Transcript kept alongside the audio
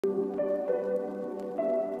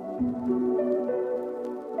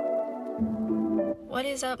What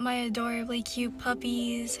is up, my adorably cute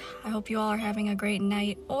puppies? I hope you all are having a great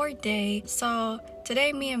night or day. So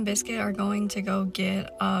today me and Biscuit are going to go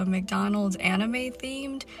get a McDonald's anime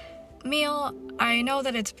themed meal. I know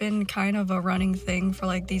that it's been kind of a running thing for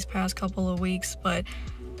like these past couple of weeks, but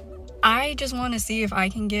I just want to see if I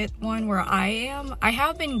can get one where I am. I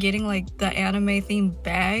have been getting like the anime themed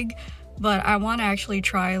bag, but I want to actually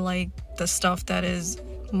try like the stuff that is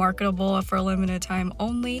marketable for a limited time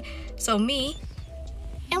only. So me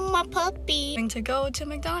and my puppy going to go to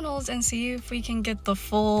McDonald's and see if we can get the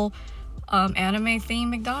full anime themed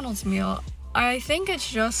McDonald's meal. I think it's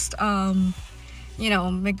just you know,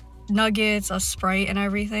 McNuggets, a Sprite and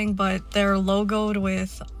everything, but they're logoed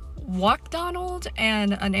with WcDonald's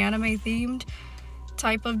and an anime themed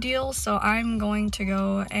type of deal, so I'm going to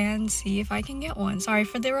go and see if I can get one. Sorry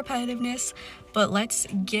for the repetitiveness, but let's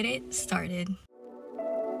get it started.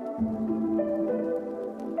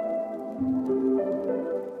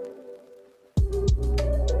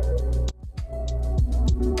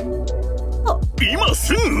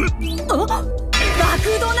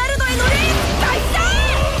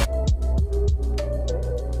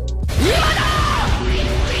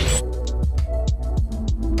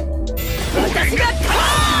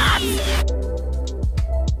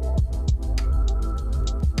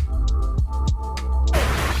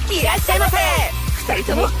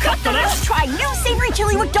 Try new savory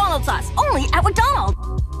chili McDonald's sauce, only at McDonald's.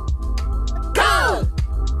 Go!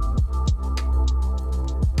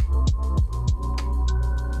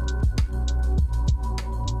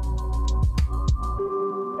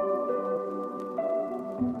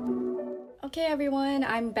 Okay everyone,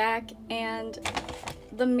 I'm back, and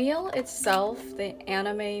the meal itself, the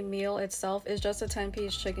anime meal itself, is just a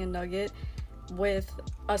 10-piece chicken nugget with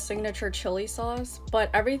a signature chili sauce, but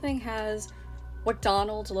everything has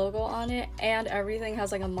McDonald's logo on it, and everything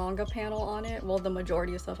has like a manga panel on it. Well, the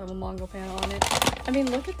majority of stuff have a manga panel on it. I mean,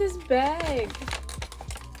 look at this bag.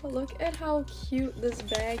 Look at how cute this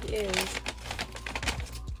bag is.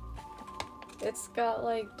 It's got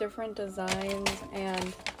like different designs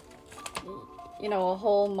and, you know, a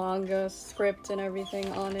whole manga script and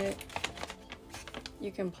everything on it.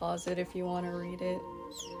 You can pause it if you want to read it.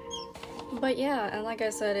 But yeah, and like I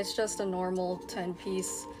said, it's just a normal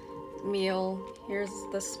 10-piece meal. Here's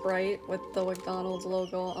the Sprite with the McDonald's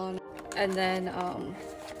logo on it. And then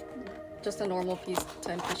just a normal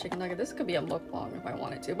 10-piece chicken nugget. This could be a mukbang if I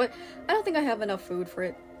wanted to, but I don't think I have enough food for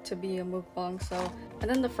it to be a mukbang, so. And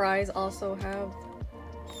then the fries also have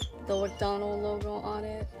the McDonald's logo on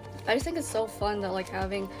it. I just think it's so fun that like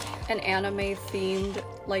having an anime themed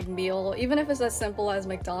like meal, even if it's as simple as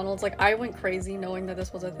McDonald's. Like, I went crazy knowing that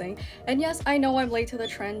this was a thing, and yes, I know I'm late to the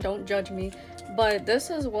trend, don't judge me, but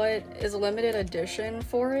this is what is limited edition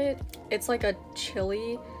for it. It's like a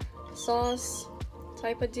chili sauce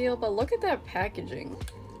type of deal, but look at that packaging.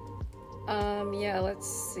 Yeah, let's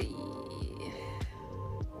see.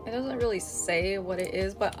 It doesn't really say what it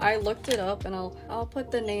is, but I looked it up, and I'll put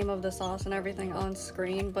the name of the sauce and everything on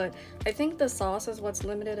screen. But I think the sauce is what's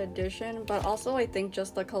limited edition, but also I think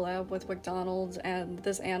just the collab with McDonald's and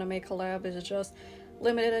this anime collab is just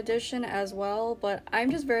limited edition as well. But I'm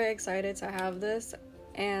just very excited to have this,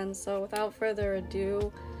 and so without further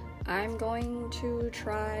ado, I'm going to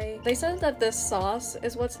try. They said that this sauce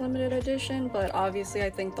is what's limited edition, but obviously I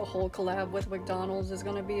think the whole collab with McDonald's is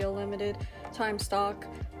going to be a limited time stock.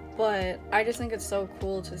 But I just think it's so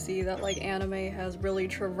cool to see that like anime has really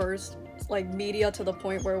traversed like media to the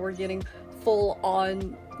point where we're getting full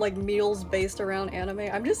on like meals based around anime.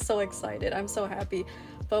 I'm just so excited. I'm so happy.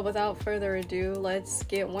 But without further ado, let's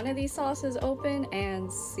get one of these sauces open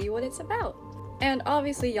and see what it's about. And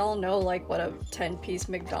obviously y'all know like what a 10-piece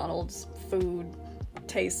McDonald's food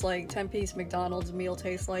tastes like, 10-piece McDonald's meal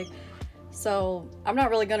tastes like. So I'm not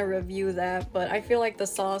really gonna review that, but I feel like the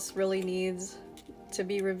sauce really needs to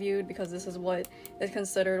be reviewed because this is what is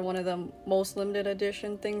considered one of the most limited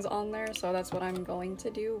edition things on there. So that's what I'm going to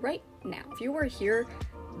do right now. If you were here,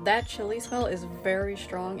 that chili smell is very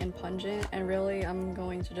strong and pungent, and really I'm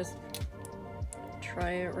going to just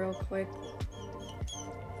try it real quick.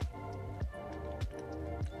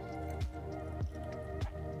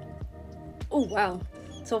 Oh wow.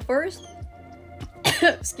 So first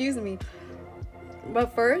excuse me,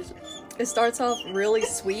 but first it starts off really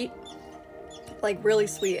sweet, like really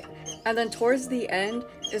sweet, and then towards the end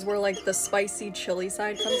is where like the spicy chili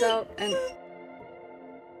side comes out. And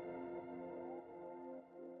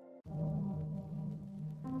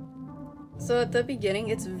so at the beginning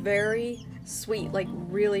it's very sweet, like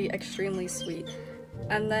really extremely sweet,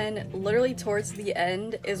 and then literally towards the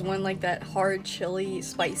end is when like that hard chili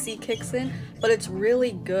spicy kicks in, but it's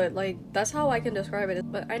really good. Like, that's how I can describe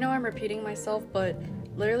it. But I know I'm repeating myself, but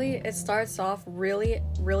literally it starts off really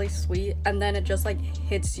sweet, and then it just like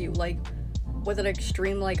hits you like with an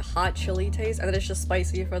extreme like hot chili taste, and then it's just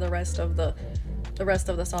spicy for the rest of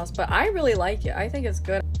the sauce. But I really like it. I think it's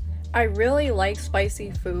good. I really like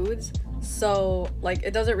spicy foods, so like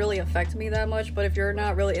it doesn't really affect me that much, but if you're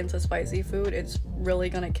not really into spicy food, it's really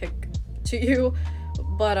gonna kick to you.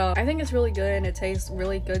 But I think it's really good and it tastes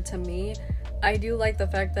really good to me. I do like the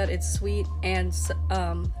fact that it's sweet and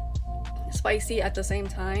spicy at the same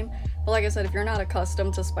time, but like I said, if you're not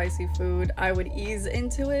accustomed to spicy food, I would ease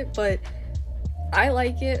into it, but I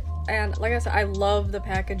like it. And like I said, I love the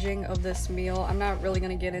packaging of this meal. I'm not really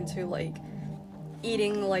gonna get into like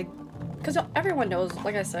eating like, because everyone knows,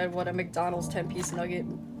 like I said, what a McDonald's 10-piece nugget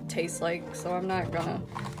tastes like, so I'm not gonna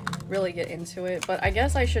really get into it. But I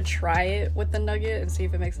guess I should try it with the nugget and see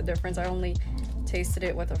if it makes a difference. I only tasted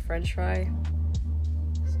it with a french fry.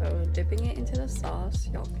 So dipping it into the sauce,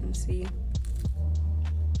 y'all can see.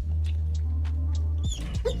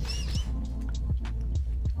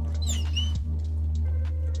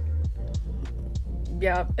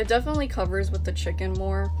 Yeah, it definitely covers with the chicken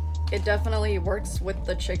more. It definitely works with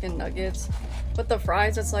the chicken nuggets. With the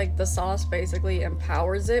fries, it's like the sauce basically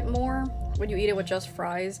empowers it more when you eat it with just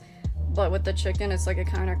fries. But with the chicken, it's like it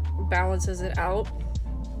kind of balances it out.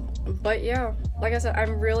 But yeah, like I said,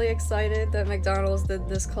 I'm really excited that McDonald's did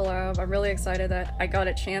this collab. I'm really excited that I got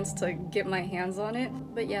a chance to get my hands on it.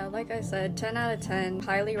 But yeah, like I said, 10 out of 10.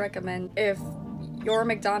 Highly recommend. If your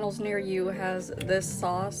McDonald's near you has this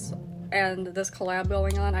sauce and this collab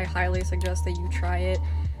going on, I highly suggest that you try it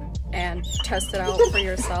and test it out for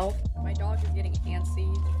yourself. My dog is getting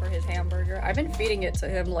antsy for his hamburger. I've been feeding it to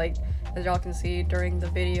him, like, as y'all can see during the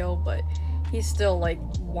video, but he still like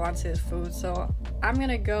wants his food, so I'm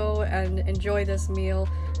gonna go and enjoy this meal.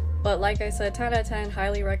 But like I said, 10 out of 10,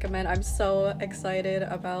 highly recommend. I'm so excited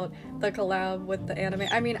about the collab with the anime.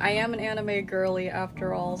 I mean, I am an anime girly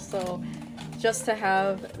after all, so just to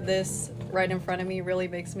have this right in front of me really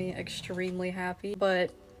makes me extremely happy.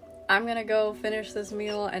 But I'm gonna go finish this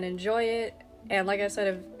meal and enjoy it. And like I said,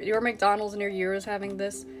 if your McDonald's near you is having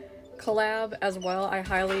this collab as well,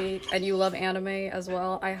 and you love anime as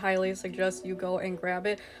well, I highly suggest you go and grab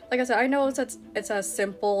it. Like I said, I know it's as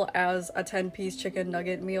simple as a 10-piece chicken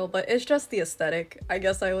nugget meal, but it's just the aesthetic, I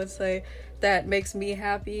guess I would say, that makes me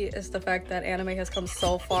happy. Is the fact that anime has come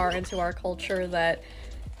so far into our culture that,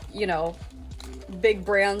 you know, big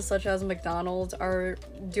brands such as McDonald's are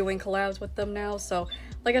doing collabs with them now. So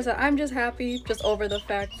like I said, I'm just happy just over the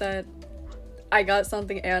fact that I got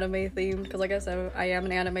something anime themed, because like I said, I am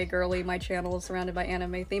an anime girly. My channel is surrounded by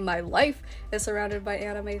anime theme. My life is surrounded by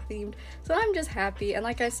anime themed. So I'm just happy. And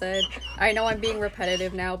like I said, I know I'm being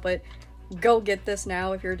repetitive now, but go get this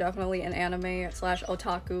now if you're definitely an anime /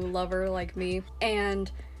 otaku lover like me. And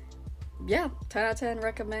yeah, 10 out of 10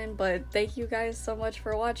 recommend. But thank you guys so much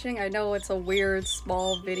for watching. I know it's a weird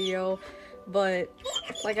small video, but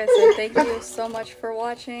like I said, thank you so much for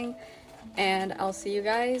watching, and I'll see you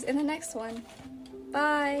guys in the next one.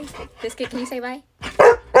 Bye. Biscuit, can you say bye?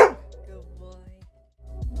 Good boy.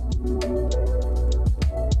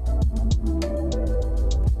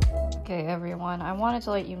 Okay, everyone, I wanted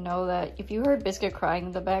to let you know that if you heard Biscuit crying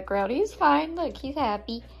in the background, he's fine. Look, he's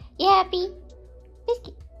happy. You happy?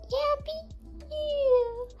 Biscuit, you happy?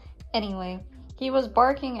 Yeah. Anyway, he was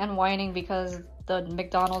barking and whining because the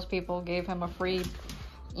McDonald's people gave him a free,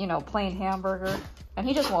 you know, plain hamburger, and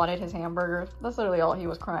he just wanted his hamburger. That's literally all he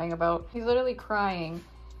was crying about. He's literally crying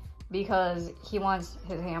because he wants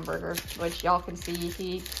his hamburger, which y'all can see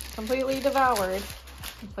he completely devoured.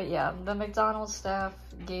 But yeah, the McDonald's staff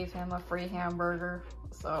gave him a free hamburger,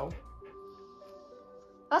 so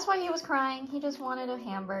that's why he was crying. He just wanted a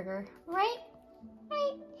hamburger, right?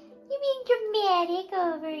 Right? You being dramatic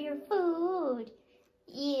over your food.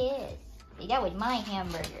 Yes. That was my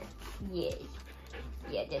hamburger. Yes.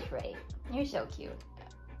 Yeah, that's right. You're so cute.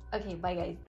 Okay, bye guys.